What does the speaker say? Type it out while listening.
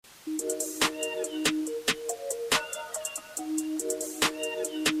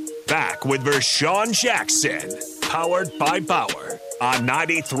back with Vershawn Jackson, powered by Bauer, on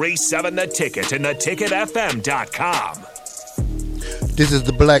 93.7 The Ticket and theticketfm.com. This is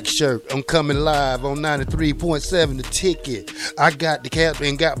the Black Shirt. I'm coming live on 93.7 The Ticket. I got the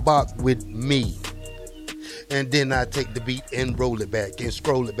captain, got Bach with me. And then I take the beat and roll it back and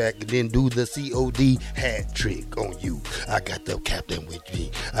scroll it back and then do the COD hat trick on you. I got the captain with me.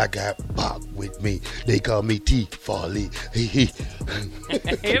 I got Bach with me. They call me T. Farley.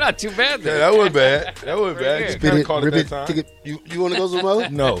 You're not too bad there. Yeah, that wasn't bad. That wasn't bad. You kind of caught it that time. Ticket. You want to go some more?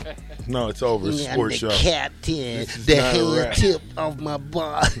 No, it's over. It's a sports show. I'm the captain. The head tip of my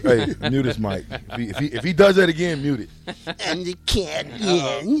body. Hey, mute his mic. If he does that again, mute it. I'm the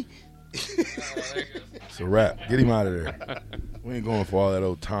captain. It's a wrap. Get him out of there. We ain't going for all that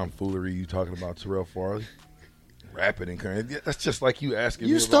old tomfoolery you talking about, Terrell Farley. Rapping and current. That's just like you asking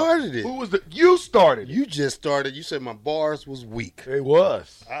me. You started it. Who was the? You started. You just started. You said my bars was weak. It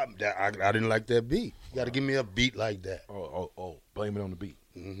was. I didn't like that beat. You got to give me a beat like that. Oh. Blame it on the beat.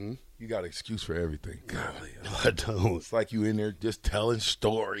 Mm-hmm. You got an excuse for everything. Golly. No, I don't. It's like you in there just telling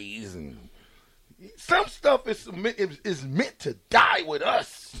stories and some stuff is meant to die with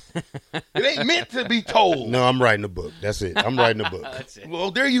us. It ain't meant to be told. No, I'm writing a book. That's it. I'm writing a book. That's it.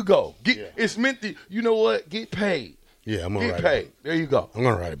 Well, there you go. It's meant to. You know what? Get paid. Yeah, I'm gonna Get write paid. a book. There you go. I'm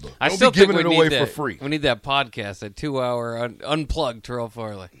gonna write a book. I Don't still be giving think it we away need for that, free. We need that podcast, that 2-hour unplugged Terrell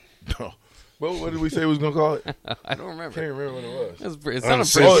Farley. No. Well, what did we say we was gonna call it? I don't remember. Can't remember what it was. It's not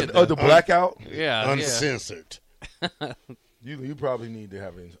appreciated. The blackout. Yeah, Uncensored. You probably need to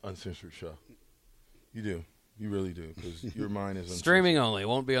have an uncensored show. You do. You really do, because your mind is uncensored. Streaming only.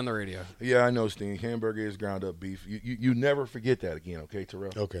 Won't be on the radio. Yeah, I know, Sting. Hamburger is ground up beef. You never forget that again, okay,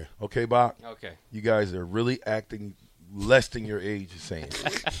 Terrell? Okay. Okay, Bach? Okay. You guys are really acting less than your age is saying.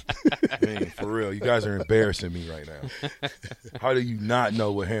 I mean, for real. You guys are embarrassing me right now. How do you not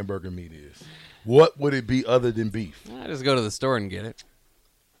know what hamburger meat is? What would it be other than beef? I just go to the store and get it.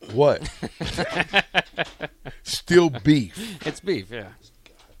 What? Still beef. It's beef, yeah.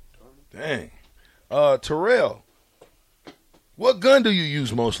 Dang. Terrell, what gun do you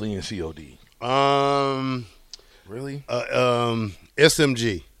use mostly in COD? Really?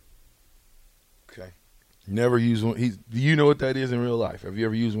 SMG. Okay. Never use one. Do you know what that is in real life? Have you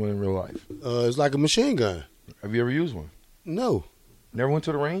ever used one in real life? It's like a machine gun. Have you ever used one? No. Never went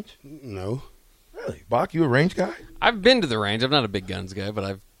to the range? No. Really? Bach, you a range guy? I've been to the range. I'm not a big guns guy, but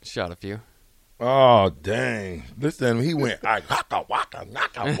I've shot a few. Oh, dang. Listen, he went, waka, waka,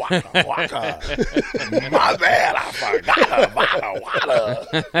 naka, waka, waka. My bad, I forgot about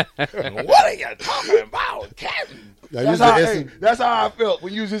waka. What are you talking about, Captain? That's how I felt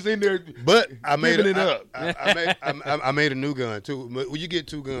when you was just in there. But I made it up. I made a new gun too. When you get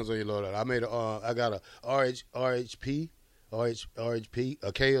two guns on your loadout, I got a RHP,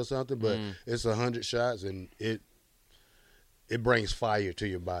 a K or something, but it's 100 shots and it brings fire to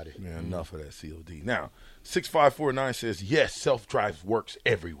your body. Man, enough of that COD. Now, 6549 says, yes, self-drive works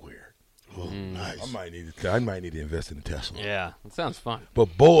everywhere. Oh, nice. I might need to invest in a Tesla. Yeah, it sounds fun.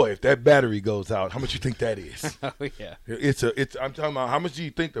 But boy, if that battery goes out, how much you think that is? Oh, yeah. I'm talking about how much do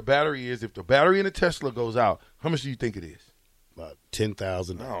you think the battery is? If the battery in a Tesla goes out, how much do you think it is? About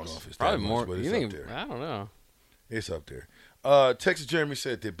 $10,000. I don't know if it's Probably that more. much, but it's up there. I don't know. It's up there. Texas Jeremy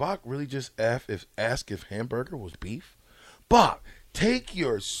said, did Bach really just ask if hamburger was beef? Bach, take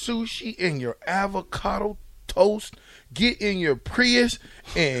your sushi and your avocado toast, get in your Prius,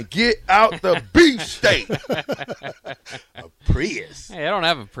 and get out the beef steak. A Prius? Hey, I don't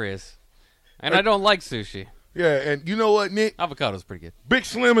have a Prius. And I don't like sushi. Yeah, and you know what, Nick? Avocado's pretty good. Big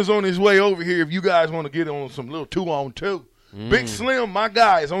Slim is on his way over here if you guys want to get on some little 2-on-2. Big Slim, my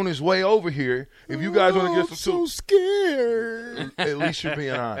guy, is on his way over here. If you guys want to get some I'm so scared. at least you're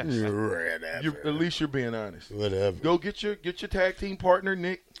being honest. At least you're being honest. Whatever. Go get your tag team partner,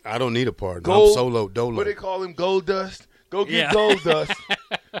 Nick. I don't need a partner. Gold, I'm solo dolo. What they call him, Gold Dust. Go get Gold Dust.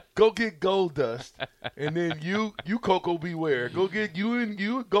 Go get Gold Dust, and then you Coco Beware. Go get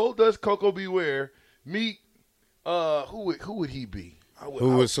you Gold Dust, Coco Beware. Meet who would he be?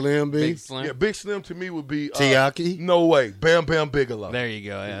 Who would Slim be? Big Slim? Yeah, Big Slim to me would be Tiaki? No way, Bam Bam Bigelow. There you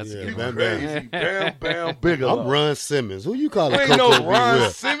go. Yeah, that's a Yeah, good Bam one. Bam. Crazy. Bam Bam Bigelow. I'm Ron Simmons. Who you calling Ain't Coco no Beware?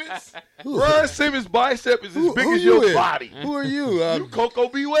 Ron Simmons. Ron Simmons' bicep is as big Who as you your is? body. Who are you? You Coco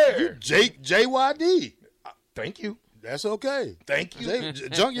Beware. JYD. Thank you. That's okay. Thank you.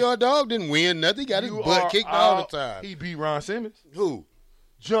 Junkyard Dog didn't win nothing. He got his butt kicked all the time. He beat Ron Simmons. Who?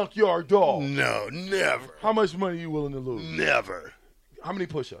 Junkyard Dog. No, never. How much money you willing to lose? Never. How many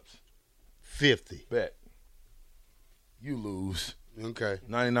push-ups? 50. Bet. You lose. Okay.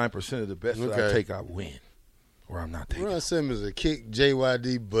 99% of the bets that I Okay. take, I win. where I'm not taking. Ron Simmons will kick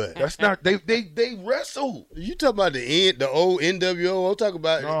JYD butt. That's not they wrestle. You talking about the old NWO? I'm talking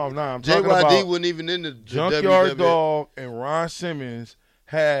about No, I'm JYD talking about wasn't even in the Junkyard WWE. Dog and Ron Simmons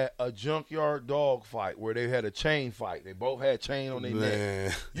had a Junkyard Dog fight where they had a chain fight. They both had chain on their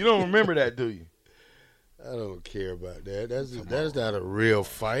neck. You don't remember that, do you? I don't care about that. That's not a real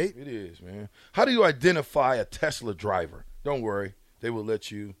fight. It is, man. How do you identify a Tesla driver? Don't worry. They will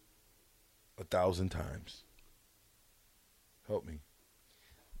let you 1,000 times. Help me.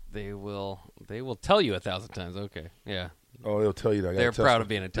 They will tell you 1,000 times. Okay, yeah. Oh, they'll tell you that. They're proud of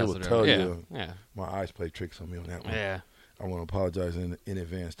being a Tesla They will driver. tell Yeah, you. yeah. My eyes play tricks on me on that one. Yeah. I want to apologize in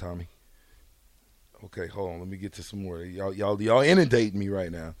advance, Tommy. Okay, hold on. Let me get to some more. Y'all inundating me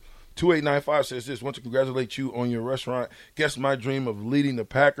right now. 2895 says this. Want to congratulate you on your restaurant. Guess my dream of leading the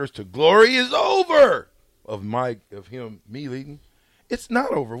Packers to glory is over. Me leading. It's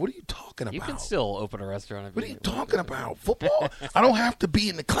not over. What are you talking about? You can still open a restaurant. What are you talking about? Football? I don't have to be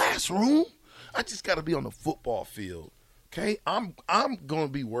in the classroom. I just got to be on the football field. Okay? I'm going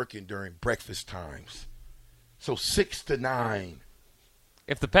to be working during breakfast times. So 6 to 9.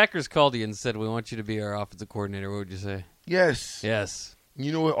 If the Packers called you and said, we want you to be our offensive coordinator, what would you say? Yes. Yes.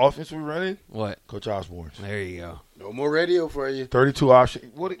 You know what offense we're running? What? Coach Osborne's. There you go. No more radio for you. 32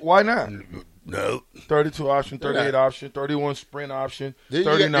 option. Why not? No. 32 option, 38 option, 31 sprint option,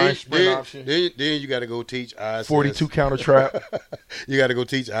 39 sprint option. Then you got to go teach ISS. 42 counter trap. You got to go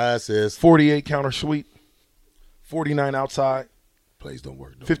teach ISS. 48 counter sweep. 49 outside. Plays don't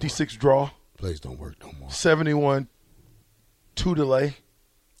work no 56 draw. Plays don't work no more. 71 two delay.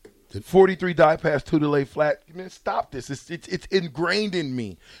 43 die pass, 2 delay flat. Man, stop this. It's ingrained in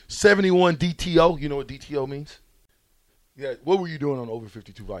me. 71 DTO. You know what DTO means? Yeah. What were you doing on over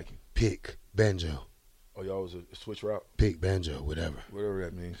 52 Viking? Pick, banjo. Oh, y'all was a switch route? Pick, banjo, whatever. Whatever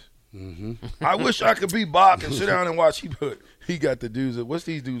that means. Mm-hmm. I wish I could be Bach and sit down and watch. He got the dudes. What's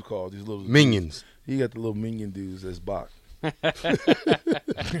these dudes called? These little Minions. He got the little minion dudes that's Bach.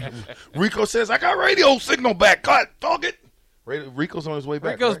 Rico says, I got radio signal back. Cut. Dog it. Rico's on his way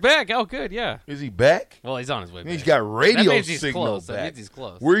back. Rico's right? back. Oh, good, yeah. Is he back? Well, he's on his way back. He's got radio that means he's signal close. back. That means he's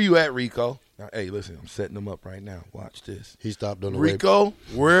close. Where are you at, Rico? Now, hey, listen, I'm setting him up right now. Watch this. He stopped on the way. Rico,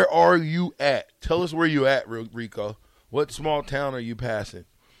 where are you at? Tell us where you at, Rico. What small town are you passing?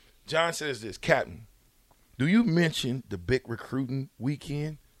 John says this, Captain, do you mention the big recruiting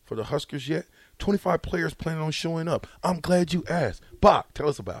weekend for the Huskers yet? 25 players planning on showing up. I'm glad you asked. Bach, tell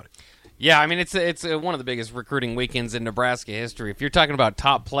us about it. Yeah, I mean, it's one of the biggest recruiting weekends in Nebraska history. If you're talking about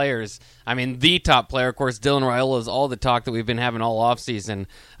top players, I mean, the top player, of course, Dylan Raiola is all the talk that we've been having all offseason.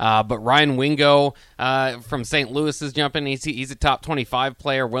 But Ryan Wingo from St. Louis is jumping. He's a top 25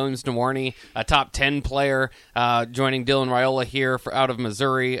 player. Williams Nwarni, a top 10 player, joining Dylan Raiola here out of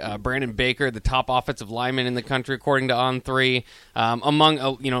Missouri. Brandon Baker, the top offensive lineman in the country, according to On3,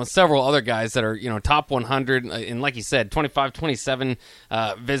 among several other guys that are top 100. And like you said, 25, 27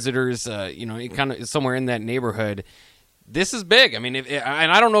 visitors. Kind of somewhere in that neighborhood. This is big. I mean,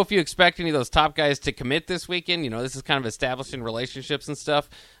 and I don't know if you expect any of those top guys to commit this weekend. this is kind of establishing relationships and stuff.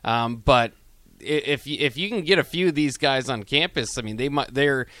 But if you can get a few of these guys on campus, I mean,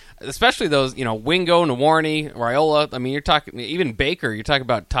 they're especially those Wingo, Nwarni, Raiola. I mean, you're talking even Baker. You're talking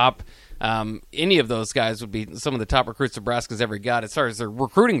about top. Any of those guys would be some of the top recruits Nebraska's ever got as far as their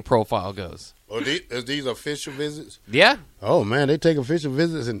recruiting profile goes. Oh, is these official visits? Yeah. Oh man, they take official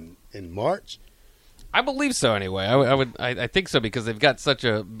visits in March. I believe so. Anyway, I think so because they've got such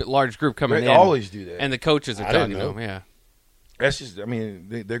a large group coming in. They always do that, and the coaches are talking to them. Yeah, that's just. I mean,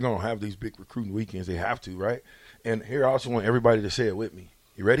 they're going to have these big recruiting weekends. They have to, right? And here, I also want everybody to say it with me.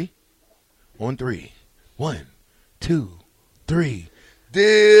 You ready? On 3. 1, 2, 3.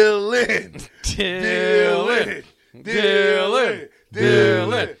 Dylan, Dylan, Dylan,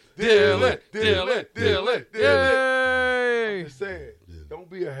 Dylan, Dylan, Dylan, Dylan, Dylan. I'm just saying, don't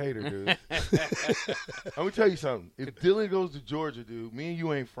be a hater, dude. Let me tell you something. If Dylan goes to Georgia, dude, me and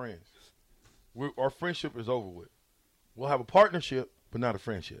you ain't friends. Our friendship is over with. We'll have a partnership, but not a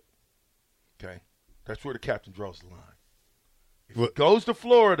friendship. Okay? That's where the captain draws the line. If he goes to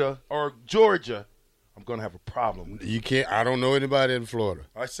Florida or Georgia, I'm going to have a problem. You can't. I don't know anybody in Florida.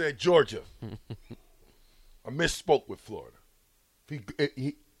 I said Georgia. I misspoke with Florida.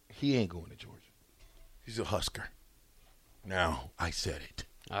 He ain't going to Georgia. He's a Husker. Now, I said it.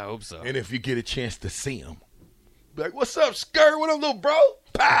 I hope so. And if you get a chance to see him, be like, what's up, Skirt? What up, little bro?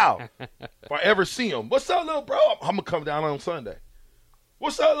 Pow. If I ever see him, what's up, little bro? I'm going to come down on Sunday.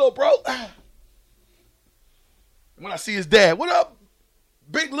 What's up, little bro? When I see his dad, what up,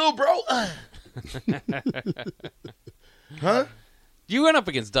 big little bro? Huh? You went up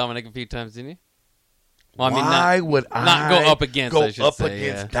against Dominic a few times, didn't you? Well, I mean, why would not go up against, go I should up say,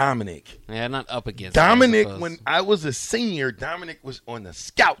 against yeah. Dominic? Yeah, not up against Dominic, I suppose. when I was a senior, Dominic was on the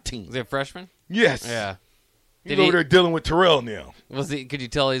scout team. Was he a freshman? Yes. Yeah. He's over there dealing with Terrell now. Was he? Could you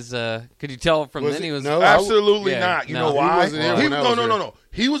tell his? Could you tell from Was then he- he was? no, Absolutely Yeah, not. You no. know He why? wasn't here when I was No.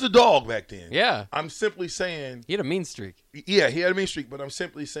 He was a dog back then. Yeah. I'm simply saying, He had a mean streak. yeah, he had a mean streak, but I'm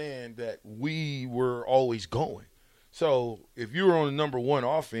simply saying that we were always going. So if you were on the number one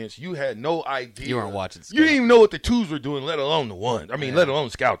offense, you had no idea. You weren't watching You didn't even know what the twos were doing, let alone the one. I mean, let alone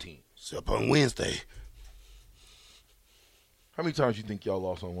the scout team. Except on Wednesday. How many times you think y'all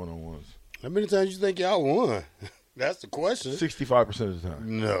lost on one-on-ones? How many times you think y'all won? That's the question. 65% of the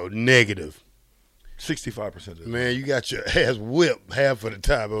time. No, negative. 65% of the time. Man, you got your ass whipped half of the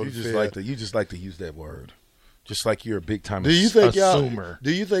time on You the just field. like to use that word. Just like you're a big time Do you think assumer.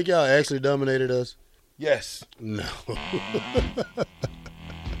 Do you think y'all actually dominated us? Yes. No.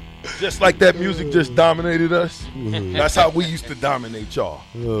 Just like that music just dominated us. That's how we used to dominate y'all.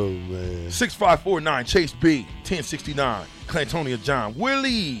 Oh man. 6549 Chase B 1069 Clantonia John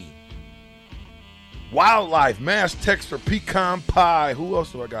Willie Wildlife Mass Text for Pecan Pie. Who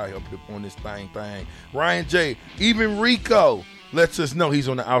else do I got up here on this thing? Ryan J. Even Rico lets us know he's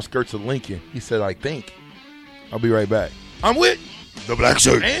on the outskirts of Lincoln. He said, I think. I'll be right back. I'm with The Black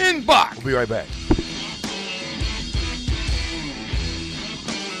Shirt. and Bach. We'll be right back.